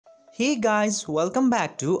Hey guys, welcome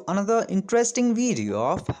back to another interesting video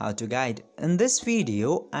of how to guide. In this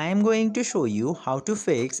video, I am going to show you how to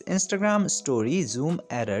fix Instagram story zoom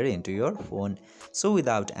error into your phone. So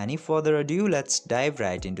without any further ado, let's dive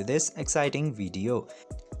right into this exciting video.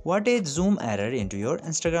 What is zoom error into your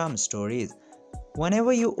Instagram stories?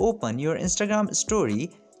 Whenever you open your Instagram story,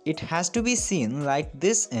 it has to be seen like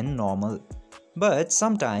this in normal. But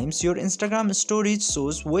sometimes your Instagram story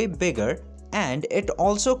shows way bigger and it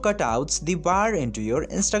also cutouts the bar into your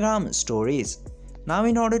Instagram stories. Now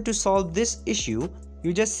in order to solve this issue,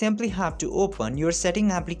 you just simply have to open your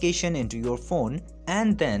setting application into your phone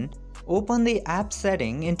and then open the app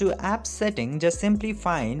setting. Into app setting, just simply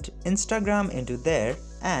find Instagram into there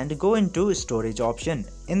and go into storage option.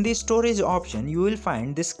 In the storage option, you will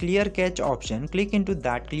find this clear cache option. Click into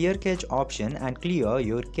that clear cache option and clear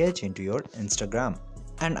your cache into your Instagram.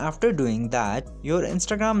 And after doing that, your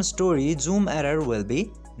Instagram story zoom error will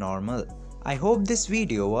be normal. I hope this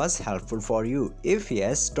video was helpful for you. If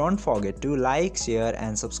yes, don't forget to like, share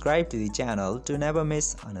and subscribe to the channel to never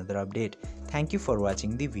miss another update. Thank you for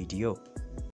watching the video.